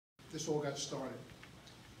this all got started.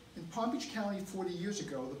 In Palm Beach County 40 years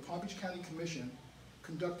ago, the Palm Beach County Commission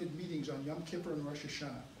conducted meetings on Yom Kippur and Rosh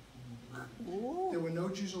Hashanah. Ooh. There were no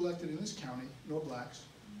Jews elected in this county, nor blacks.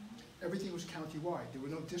 Everything was county-wide. There were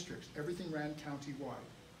no districts. Everything ran county-wide.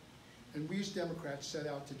 And we as Democrats set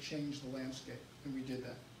out to change the landscape, and we did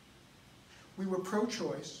that. We were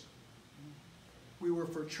pro-choice. We were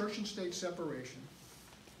for church and state separation.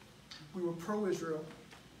 We were pro-Israel.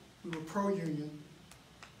 We were pro-union.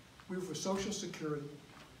 We were for Social Security.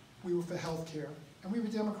 We were for health care. And we were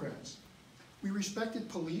Democrats. We respected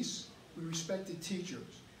police. We respected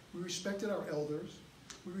teachers. We respected our elders.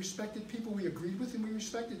 We respected people we agreed with, and we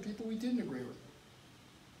respected people we didn't agree with.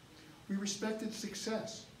 We respected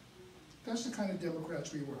success. That's the kind of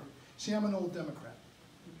Democrats we were. See, I'm an old Democrat.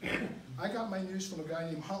 I got my news from a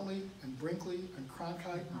guy named Huntley and Brinkley and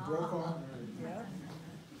Cronkite and Brokaw. Yeah.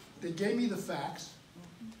 They gave me the facts,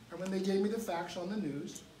 and when they gave me the facts on the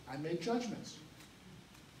news, I made judgments.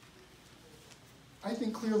 I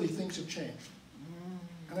think clearly things have changed.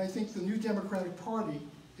 And I think the new Democratic Party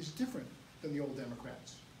is different than the old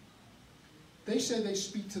Democrats. They say they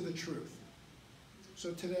speak to the truth.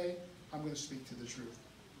 So today, I'm going to speak to the truth.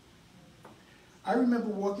 I remember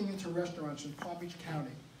walking into restaurants in Palm Beach County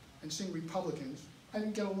and seeing Republicans I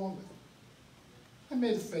didn't get along with. I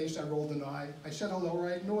made a face, I rolled an eye, I said hello, or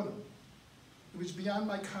I ignored them. It was beyond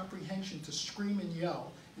my comprehension to scream and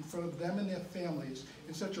yell in front of them and their families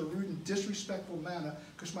in such a rude and disrespectful manner,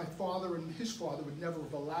 because my father and his father would never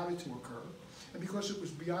have allowed it to occur, and because it was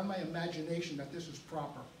beyond my imagination that this was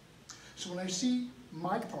proper. So when I see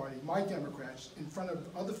my party, my Democrats, in front of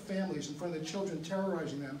other families, in front of their children,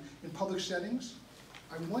 terrorizing them in public settings,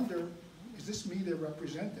 I wonder, is this me they're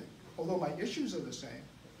representing? Although my issues are the same,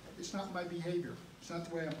 it's not my behavior. It's not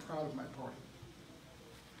the way I'm proud of my party.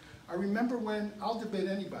 I remember when I'll debate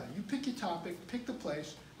anybody. You pick your topic, pick the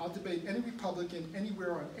place, I'll debate any Republican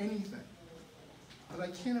anywhere on anything. But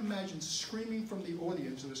I can't imagine screaming from the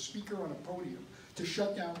audience or the speaker on a podium to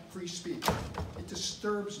shut down free speech. It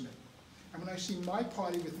disturbs me. And when I see my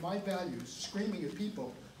party with my values screaming at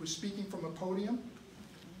people who are speaking from a podium,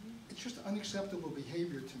 it's just unacceptable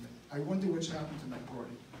behavior to me. I wonder what's happened to my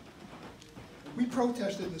party. We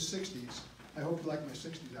protested in the 60s. I hope you like my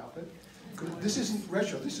 60s outfit. This isn't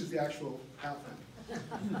retro, this is the actual outfit.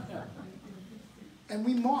 And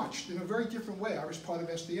we marched in a very different way. I was part of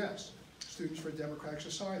SDS, Students for a Democratic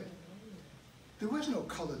Society. There was no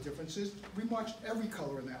color differences. We marched every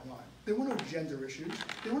color in that line. There were no gender issues.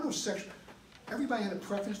 There were no sexual. Everybody had a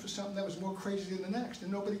preference for something that was more crazy than the next,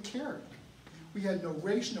 and nobody cared. We had no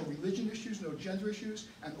race, no religion issues, no gender issues,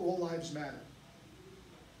 and all lives matter.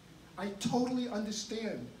 I totally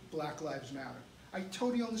understand Black Lives Matter. I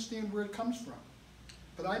totally understand where it comes from.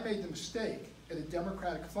 But I made the mistake at a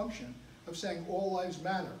Democratic function of saying all lives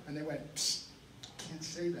matter. And they went, psst, can't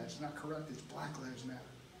say that, it's not correct, it's Black Lives Matter.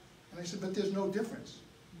 And I said, but there's no difference.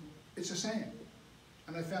 It's the same.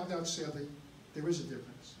 And I found out, sadly, there is a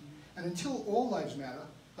difference. And until all lives matter,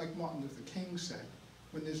 like Martin Luther King said,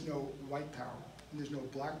 when there's no white power, and there's no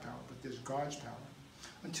black power, but there's God's power,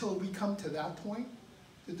 until we come to that point,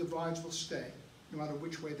 the divides will stay, no matter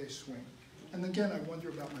which way they swing. And again, I wonder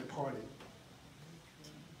about my party.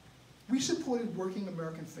 We supported working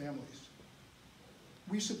American families.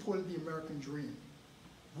 We supported the American dream.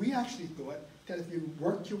 We actually thought that if you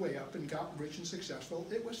worked your way up and got rich and successful,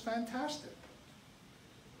 it was fantastic.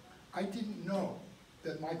 I didn't know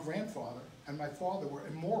that my grandfather and my father were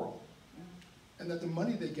immoral, and that the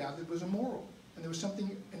money they gathered was immoral, and there was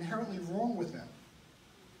something inherently wrong with them.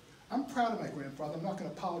 I'm proud of my grandfather. I'm not going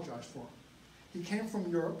to apologize for him. He came from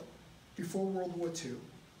Europe before World War II.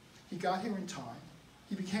 He got here in time.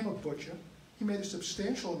 He became a butcher. He made a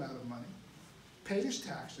substantial amount of money, paid his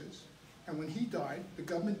taxes, and when he died, the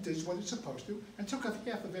government did what it's supposed to and took up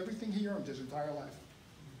half of everything he earned his entire life.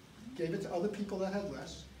 Gave it to other people that had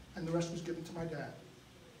less, and the rest was given to my dad.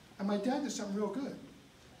 And my dad did something real good.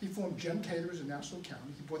 He formed Gem Caterers in Nassau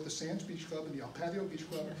County. He bought the Sands Beach Club and the El Patio Beach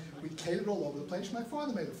Club. We catered all over the place. My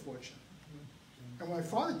father made a fortune. And when my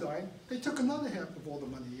father died, they took another half of all the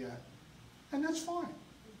money he had. And that's fine.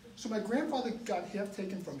 So my grandfather got half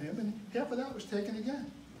taken from him, and half of that was taken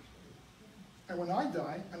again. And when I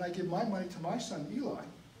die, and I give my money to my son Eli,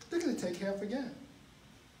 they're going to take half again.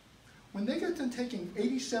 When they get done taking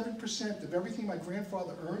 87% of everything my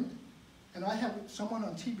grandfather earned, and I have someone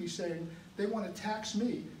on TV saying they want to tax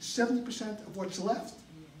me 70% of what's left,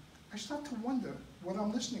 I start to wonder what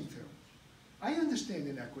I'm listening to. I understand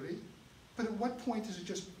inequity, but at what point is it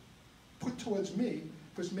just put towards me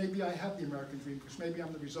because maybe I have the American dream, because maybe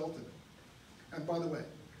I'm the result of it? And by the way,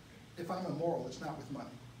 if I'm immoral, it's not with money.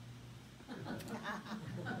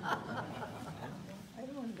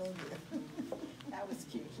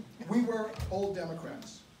 were old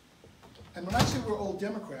Democrats. And when I say we're old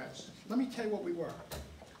Democrats, let me tell you what we were.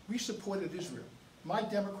 We supported Israel. My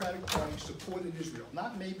Democratic Party supported Israel.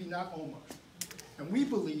 Not maybe, not almost. And we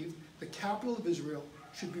believe the capital of Israel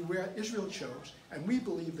should be where Israel chose, and we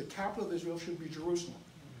believe the capital of Israel should be Jerusalem.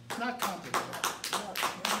 Not complicated.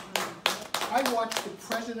 I watched the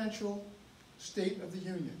presidential State of the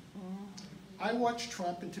Union. I watched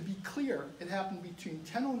Trump, and to be clear, it happened between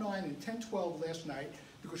 10:09 and 10:12 last night,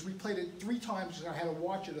 because we played it 3 times, and I had to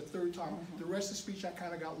watch it a 3rd time. The rest of the speech, I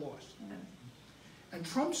kind of got lost. And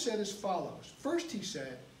Trump said as follows. First he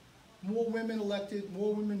said, more women elected,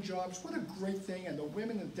 more women jobs, what a great thing, and the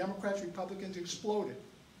women and Democrats, Republicans exploded.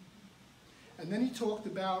 And then he talked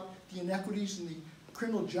about the inequities in the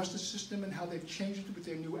criminal justice system and how they've changed it with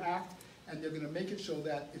their new act, and they're going to make it so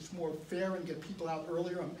that it's more fair and get people out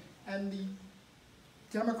earlier. And the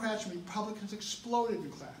Democrats and Republicans exploded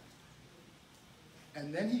and clapped.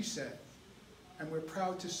 And then he said, and we're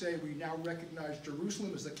proud to say we now recognize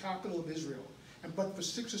Jerusalem as the capital of Israel. And but for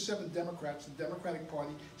 6 or 7 Democrats, the Democratic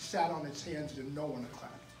Party sat on its hands and no one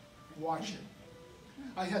clapped. Watch it.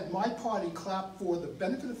 I had my party clap for the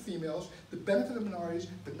benefit of females, the benefit of minorities,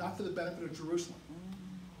 but not for the benefit of Jerusalem.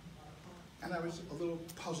 And I was a little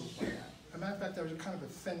puzzled by that. As a matter of fact, I was kind of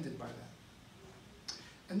offended by that.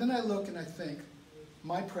 And then I look and I think,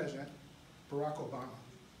 my president, Barack Obama,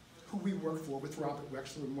 who we worked for with Robert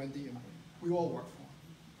Wexler and Wendy, and we all worked for him.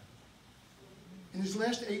 In his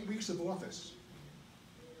last 8 weeks of office,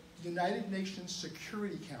 the United Nations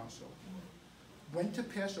Security Council went to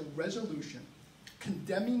pass a resolution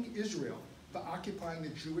condemning Israel for occupying the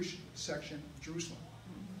Jewish section of Jerusalem.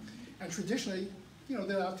 And traditionally, you know,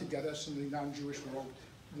 they're out to get us, and the non-Jewish world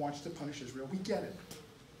wants to punish Israel. We get it.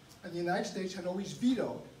 And the United States had always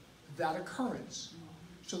vetoed that occurrence.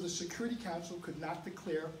 So the Security Council could not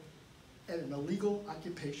declare an illegal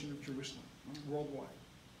occupation of Jerusalem worldwide.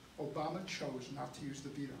 Obama chose not to use the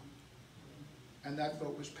veto. And that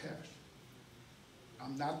vote was passed.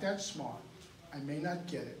 I'm not that smart. I may not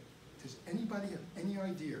get it. Does anybody have any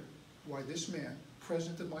idea why this man,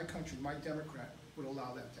 president of my country, my Democrat, would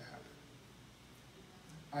allow that to happen?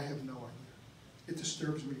 I have no idea. It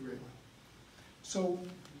disturbs me greatly. So,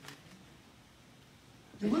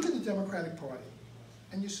 you look at the Democratic Party,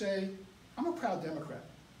 and you say, I'm a proud Democrat.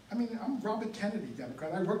 I mean, I'm Robert Kennedy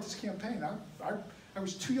Democrat. I worked his campaign. I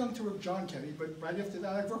was too young to work John Kennedy, but right after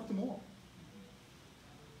that, I worked them all.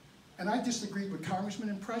 And I disagreed with congressmen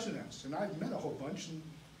and presidents, and I've met a whole bunch, and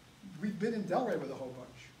we've been in Delray with a whole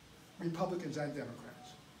bunch, Republicans and Democrats.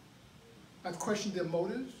 I've questioned their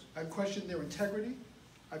motives. I've questioned their integrity.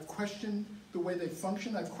 I've questioned the way they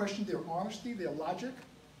function. I've questioned their honesty, their logic.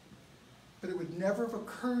 But it would never have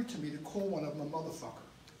occurred to me to call one of them a motherfucker.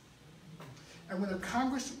 And when a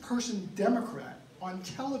congressperson Democrat on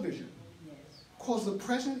television calls the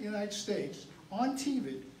President of the United States on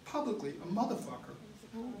TV, publicly, a motherfucker,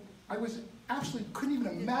 I was absolutely, couldn't even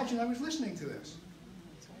imagine I was listening to this.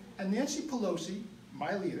 And Nancy Pelosi,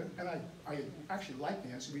 my leader, and I actually like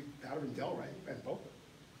Nancy, we had her in Delray, and both.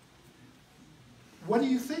 What do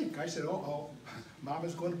you think? I said, oh,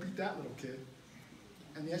 Mama's going to beat that little kid.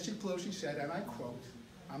 And Nancy Pelosi said, and I quote,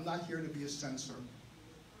 I'm not here to be a censor.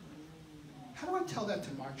 How do I tell that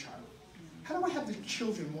to my child? How do I have the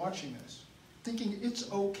children watching this, thinking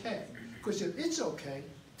it's okay? Because if it's okay,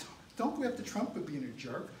 don't go after Trump for being a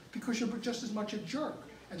jerk, because you're just as much a jerk.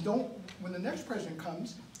 And don't, when the next president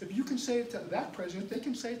comes, if you can say it to that president, they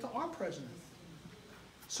can say it to our president.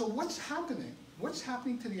 So what's happening? What's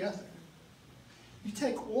happening to the ethic? You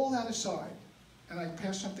take all that aside, and I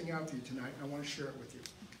pass something out to you tonight, and I want to share it with you.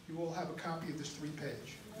 You all have a copy of this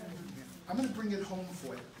 3-page. I'm going to bring it home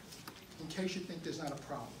for you, in case you think there's not a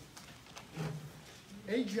problem.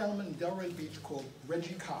 A gentleman in Delray Beach called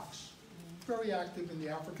Reggie Cox, very active in the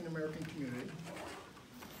African-American community,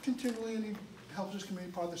 continually, and he helps his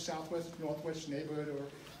community, part of the Southwest, Northwest neighborhood, or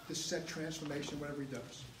the set transformation, whatever he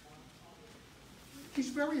does. He's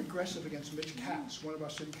very aggressive against Mitch Katz, one of our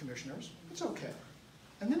city commissioners. It's okay.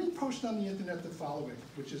 And then he posted on the internet the following,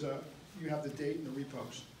 which is you have the date and the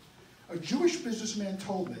repost. A Jewish businessman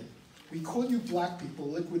told me, we call you black people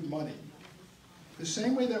liquid money. The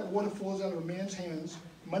same way that water falls out of a man's hands,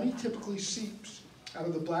 money typically seeps out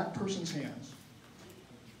of the black person's hands.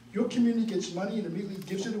 Your community gets money and immediately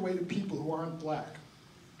gives it away to people who aren't black.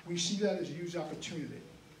 We see that as a huge opportunity.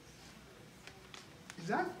 Is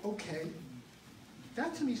that okay?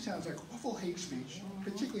 That to me sounds like awful hate speech,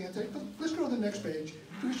 particularly anti, but let's go to the next page,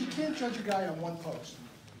 because you can't judge a guy on one post.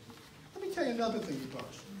 Let me tell you another thing he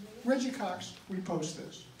posted. Reggie Cox reposts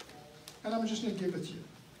this, and I'm just going to give it to you.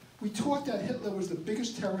 We taught that Hitler was the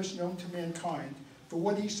biggest terrorist known to mankind for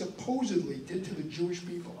what he supposedly did to the Jewish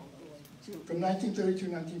people from 1932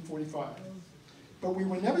 to 1945. But we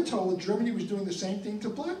were never told that Germany was doing the same thing to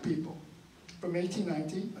black people from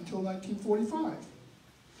 1890 until 1945.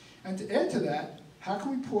 And to add to that, how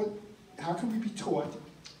can we be taught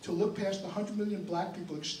to look past the 100 million black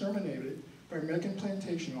people exterminated by American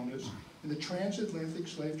plantation owners in the transatlantic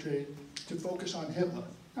slave trade to focus on Hitler?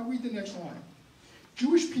 Now read the next line.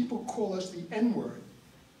 Jewish people call us the N-word,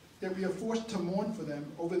 that we are forced to mourn for them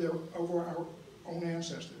over our own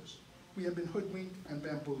ancestors. We have been hoodwinked and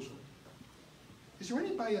bamboozled. Is there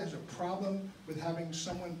anybody that has a problem with having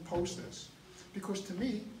someone post this? Because to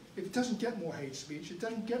me, if it doesn't get more hate speech, it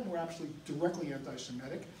doesn't get more absolutely directly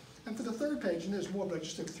anti-Semitic. And for the third page, and there's more, but I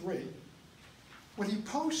just took 3, what he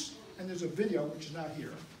posts, and there's a video, which is not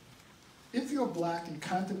here, if you're black and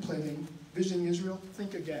contemplating visiting Israel,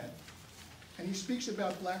 think again. And he speaks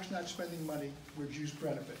about blacks not spending money where Jews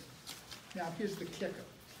benefit. Now here's the kicker.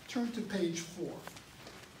 Turn to page 4.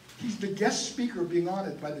 He's the guest speaker being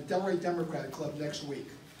honored by the Delray Democratic Club next week.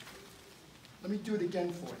 Let me do it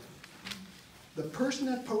again for you. The person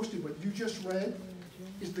that posted what you just read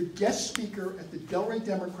is the guest speaker at the Delray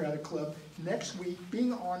Democratic Club next week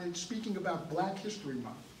being honored speaking about Black History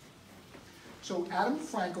Month. So Adam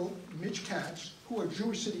Frankel, Mitch Katz, who are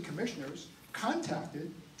Jewish city commissioners,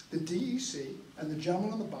 contacted the DEC and the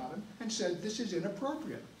gentleman on the bottom and said, this is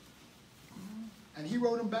inappropriate. And he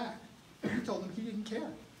wrote him back. And he told them he didn't care.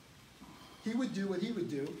 He would do what he would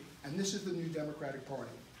do, and this is the new Democratic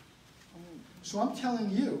Party. So I'm telling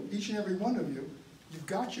you, each and every one of you, you've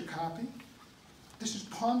got your copy. This is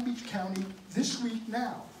Palm Beach County this week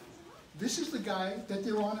now. This is the guy that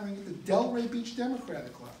they're honoring at the Delray Beach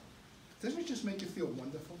Democratic Club. Doesn't it just make you feel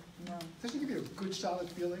wonderful? No. Doesn't it give you a good, solid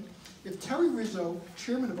feeling? If Terry Rizzo,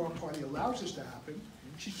 chairman of our party, allows this to happen,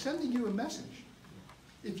 she's sending you a message.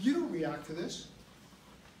 If you don't react to this,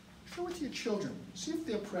 show it to your children. See if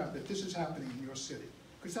they're proud that this is happening in your city,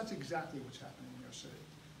 because that's exactly what's happening in your city.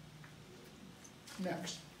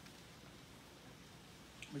 Next.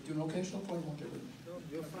 Are we doing okay so far? You won't get rid of me. No,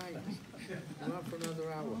 you're fine. You're on for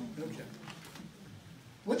another hour. Okay.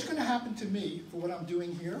 What's going to happen to me for what I'm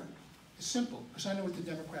doing here is simple, because I know what the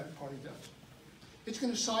Democratic Party does. It's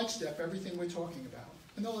going to sidestep everything we're talking about,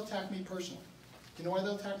 and they'll attack me personally. Do you know why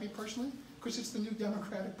they'll attack me personally? Because it's the new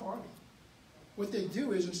Democratic Party. What they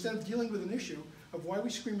do is, instead of dealing with an issue of why we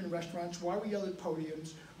scream in restaurants, why we yell at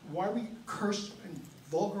podiums, why we curse and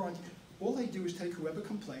vulgar on, all they do is take whoever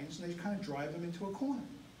complains and they kind of drive them into a corner.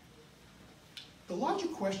 The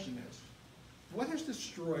logic question is, what has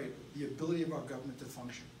destroyed the ability of our government to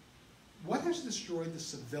function? What has destroyed the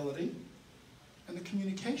civility and the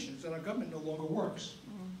communications that our government no longer works?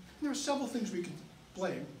 And there are several things we can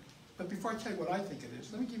blame, but before I tell you what I think it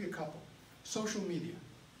is, let me give you a couple. Social media.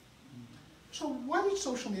 So why did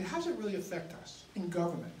social media, how does it really affect us in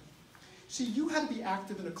government? See, you had to be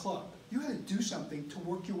active in a club. You had to do something to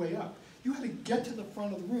work your way up. You had to get to the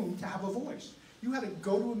front of the room to have a voice. You had to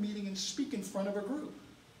go to a meeting and speak in front of a group.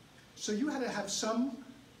 So you had to have some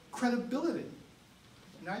credibility.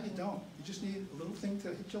 Now you don't. You just need a little thing to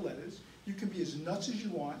hit your letters. You can be as nuts as you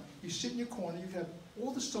want. You sit in your corner. You have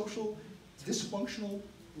all the social dysfunctional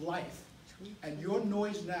life. And your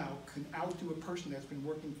noise now can outdo a person that's been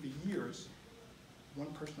working for years, one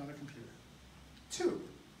person on a computer. 2,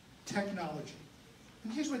 technology.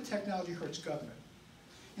 And here's where technology hurts government.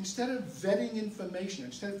 Instead of vetting information,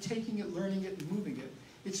 instead of taking it, learning it, and moving it,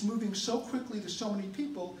 it's moving so quickly to so many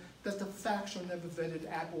people that the facts are never vetted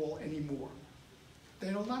at all anymore.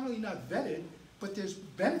 They're not only not vetted, but there's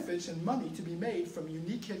benefits and money to be made from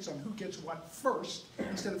unique hits on who gets what first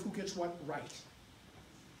instead of who gets what right.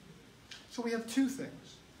 So we have 2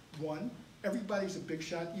 things. 1, everybody's a big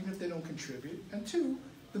shot even if they don't contribute. And 2,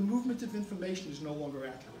 the movement of information is no longer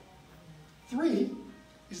accurate. 3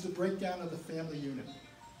 is the breakdown of the family unit.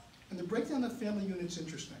 And the breakdown of the family unit is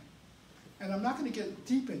interesting. And I'm not going to get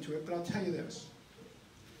deep into it, but I'll tell you this.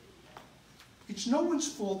 It's no one's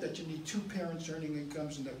fault that you need 2 parents earning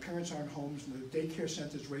incomes and that parents aren't homes and the daycare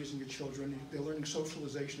centers raising your children. They're learning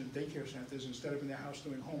socialization in daycare centers instead of in their house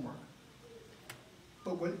doing homework.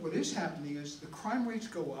 But what is happening is the crime rates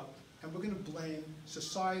go up, and we're going to blame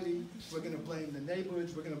society, we're going to blame the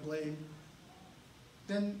neighborhoods, we're going to blame.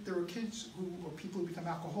 Then there are kids or people who become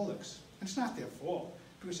alcoholics. And it's not their fault,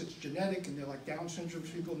 because it's genetic, and they're like Down syndrome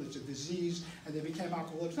people, and it's a disease, and they became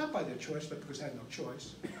alcoholics, not by their choice, but because they had no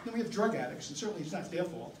choice. Then we have drug addicts, and certainly it's not their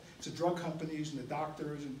fault. It's the drug companies and the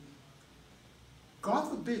doctors. And God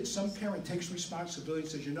forbid some parent takes responsibility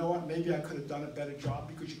and says, you know what, maybe I could have done a better job,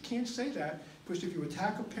 because you can't say that, because if you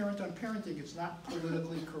attack a parent on parenting, it's not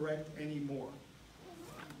politically correct anymore.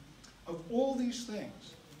 of all these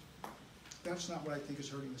things, that's not what I think is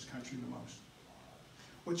hurting this country the most.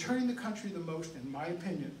 What's hurting the country the most, in my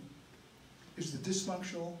opinion, is the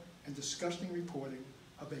dysfunctional and disgusting reporting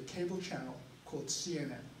of a cable channel called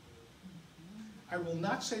CNN. I will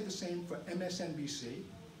not say the same for MSNBC,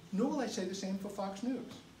 nor will I say the same for Fox News.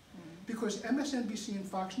 Because MSNBC and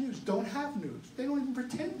Fox News don't have news. They don't even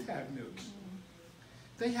pretend to have news.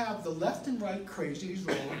 They have the left and right crazies,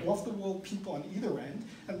 the off-the-wall people on either end,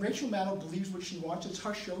 and Rachel Maddow believes what she wants. It's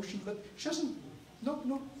her show. She doesn't,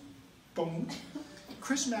 no bones.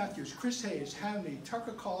 Chris Matthews, Chris Hayes, Hannity,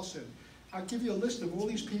 Tucker Carlson. I'll give you a list of all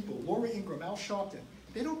these people. Laura Ingraham, Al Sharpton.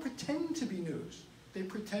 They don't pretend to be news. They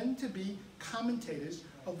pretend to be commentators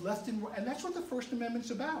of left and right. And that's what the First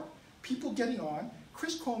Amendment's about. People getting on.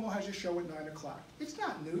 Chris Cuomo has a show at 9 o'clock. It's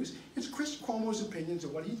not news. It's Chris Cuomo's opinions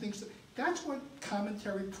of what he thinks. That's what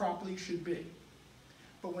commentary properly should be.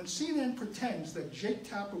 But when CNN pretends that Jake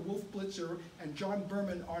Tapper, Wolf Blitzer, and John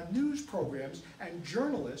Berman are news programs and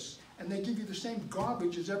journalists, and they give you the same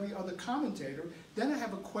garbage as every other commentator, then I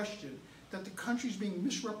have a question that the country's being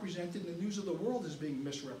misrepresented and the news of the world is being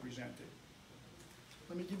misrepresented.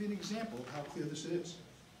 Let me give you an example of how clear this is.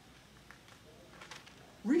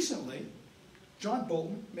 Recently, John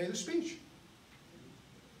Bolton made a speech.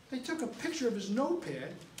 They took a picture of his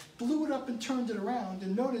notepad, blew it up and turned it around,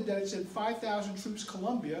 and noted that it said 5,000 troops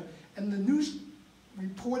Colombia, and the news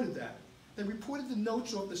reported that. They reported the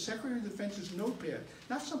notes off the Secretary of Defense's notepad,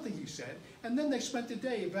 not something he said, and then they spent the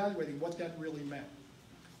day evaluating what that really meant.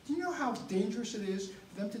 Do you know how dangerous it is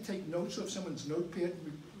for them to take notes off someone's notepad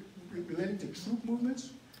relating to troop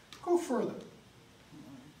movements? Go further.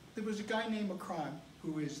 There was a guy named Macron,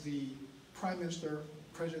 who is the Prime Minister,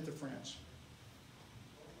 President of France.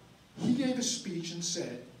 He gave a speech and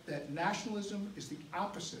said that nationalism is the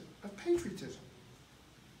opposite of patriotism.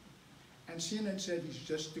 And CNN said he's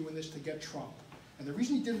just doing this to get Trump. And the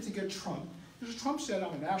reason he did it to get Trump is Trump said,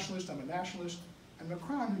 I'm a nationalist, I'm a nationalist. And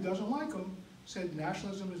Macron, who doesn't like him, said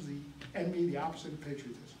nationalism is the enemy, the opposite of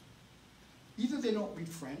patriotism. Either they don't read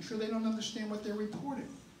French or they don't understand what they're reporting.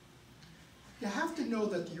 You have to know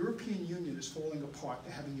that the European Union is falling apart.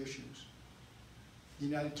 They're having issues. The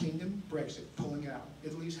United Kingdom, Brexit, pulling out.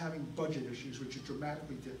 Italy's having budget issues, which are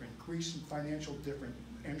dramatically different. Greece and financial different.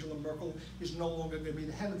 Angela Merkel is no longer going to be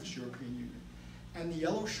the head of this European Union. And the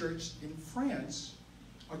yellow shirts in France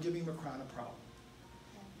are giving Macron a problem.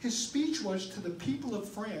 His speech was to the people of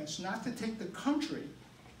France not to take the country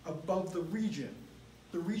above the region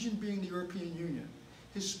being the European Union.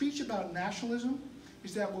 His speech about nationalism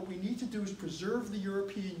is that what we need to do is preserve the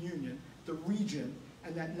European Union, the region,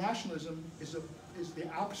 and that nationalism is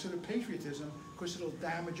the opposite of patriotism because it'll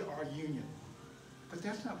damage our union. But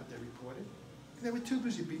that's not what they reported. They were too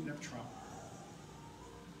busy beating up Trump.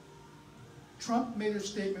 Trump made a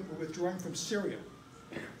statement, we're withdrawing from Syria.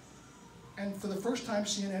 And for the first time,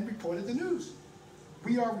 CNN reported the news.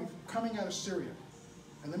 We are coming out of Syria.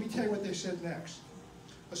 And let me tell you what they said next.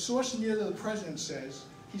 A source near to the president says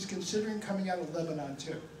he's considering coming out of Lebanon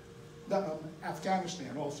too.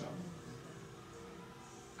 Afghanistan also.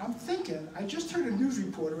 I'm thinking, I just heard a news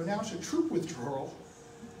reporter announce a troop withdrawal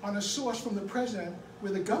on a source from the president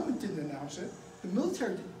where the government didn't announce it. The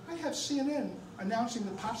military did. I have CNN announcing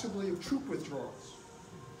the possibility of troop withdrawals.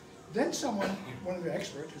 Then someone, one of the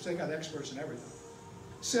experts, because they got experts in everything,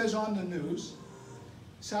 says on the news,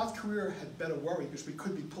 South Korea had better worry because we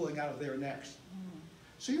could be pulling out of there next.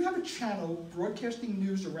 So you have a channel broadcasting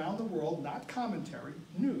news around the world, not commentary,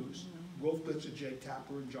 news, Wolf Blitzer, Jake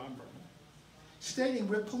Tapper, and John Berman, stating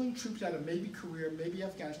we're pulling troops out of maybe Korea, maybe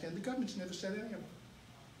Afghanistan. The government's never said any of it.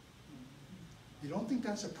 You don't think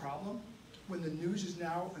that's a problem when the news is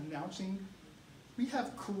now announcing we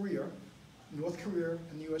have Korea, North Korea,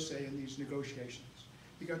 and the USA in these negotiations.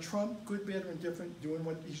 You got Trump, good, bad, or indifferent, doing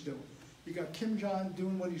what he's doing. You got Kim Jong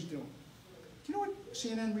doing what he's doing. Do you know what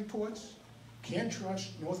CNN reports? Can't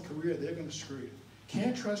trust North Korea, they're going to screw you.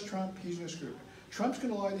 Can't trust Trump, he's going to screw you. Trump's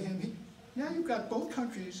going to lie to him. Now you've got both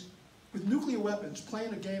countries with nuclear weapons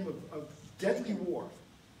playing a game of deadly war.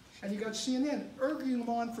 And you got CNN urging them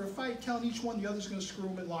on for a fight, telling each one the other's going to screw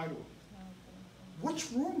them and lie to them.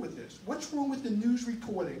 What's wrong with this? What's wrong with the news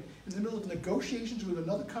reporting in the middle of negotiations with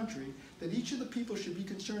another country that each of the people should be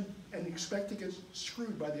concerned and expect to get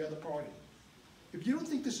screwed by the other party? If you don't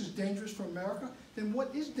think this is dangerous for America, then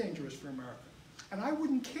what is dangerous for America? And I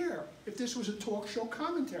wouldn't care if this was a talk show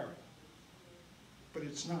commentary. But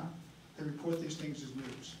it's not. They report these things as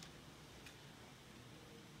news.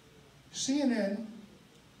 CNN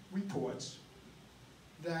reports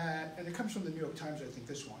that, and it comes from the New York Times, I think,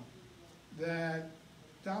 this one, that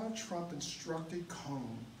Donald Trump instructed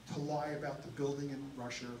Cohn to lie about the building in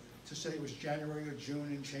Russia, to say it was January or June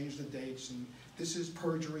and change the dates, and this is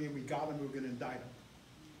perjury and we got him, we're going to indict him.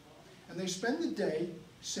 And they spend the day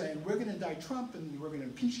saying, we're going to indict Trump and we're going to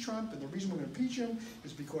impeach Trump, and the reason we're going to impeach him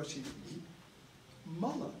is because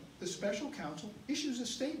Mueller, the special counsel, issues a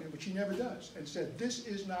statement, which he never does, and said, this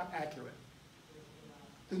is not accurate.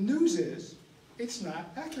 The news is, it's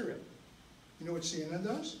not accurate. You know what CNN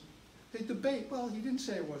does? They debate, well, he didn't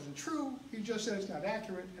say it wasn't true, he just said it's not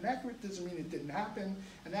accurate, and accurate doesn't mean it didn't happen,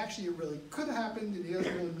 and actually it really could have happened, and it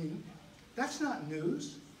doesn't really mean, that's not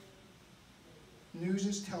news. News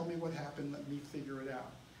is tell me what happened, let me figure it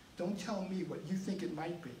out. Don't tell me what you think it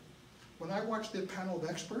might be. When I watch their panel of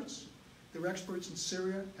experts, they're experts in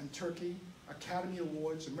Syria and Turkey, Academy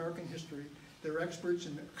Awards, American history, they're experts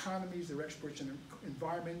in economies, they're experts in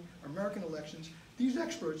environment, American elections. These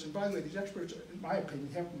experts, and by the way, these experts, in my opinion,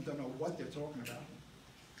 half of them don't know what they're talking about,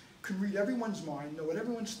 can read everyone's mind, know what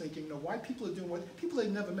everyone's thinking, know why people are doing what, people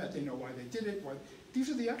they've never met, they know why they did it, why, these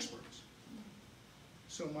are the experts.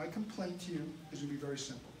 So my complaint to you is going to be very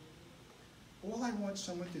simple. All I want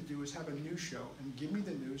someone to do is have a news show and give me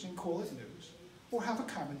the news and call it news, or have a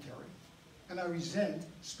commentary. And I resent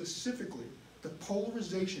specifically the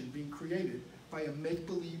polarization being created by a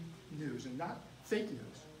make-believe news, and not fake news,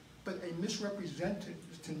 but a misrepresentation,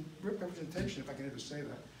 if I can ever say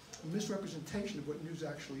that, a misrepresentation of what news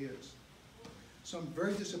actually is. So I'm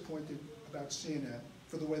very disappointed about CNN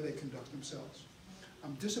for the way they conduct themselves.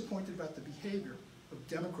 I'm disappointed about the behavior of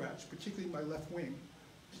Democrats, particularly my left wing.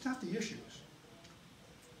 It's not the issues.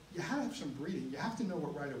 You have to have some breeding. You have to know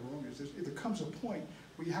what right or wrong is. There comes a point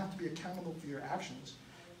where you have to be accountable for your actions.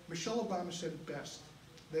 Michelle Obama said it best.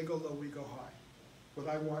 They go low, we go high. What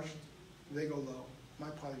I watched, they go low. My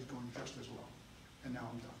party's going just as low. And now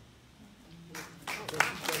I'm done.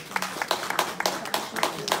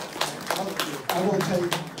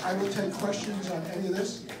 I will take questions on any of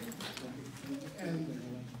this. And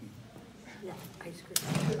Ice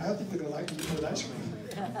cream. I don't think they're going to like me with ice cream.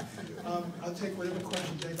 I'll take whatever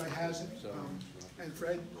questions anybody has. And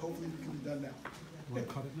Fred, hopefully we can be done now. You want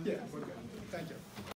to cut it now? Yeah, we're good. Thank you.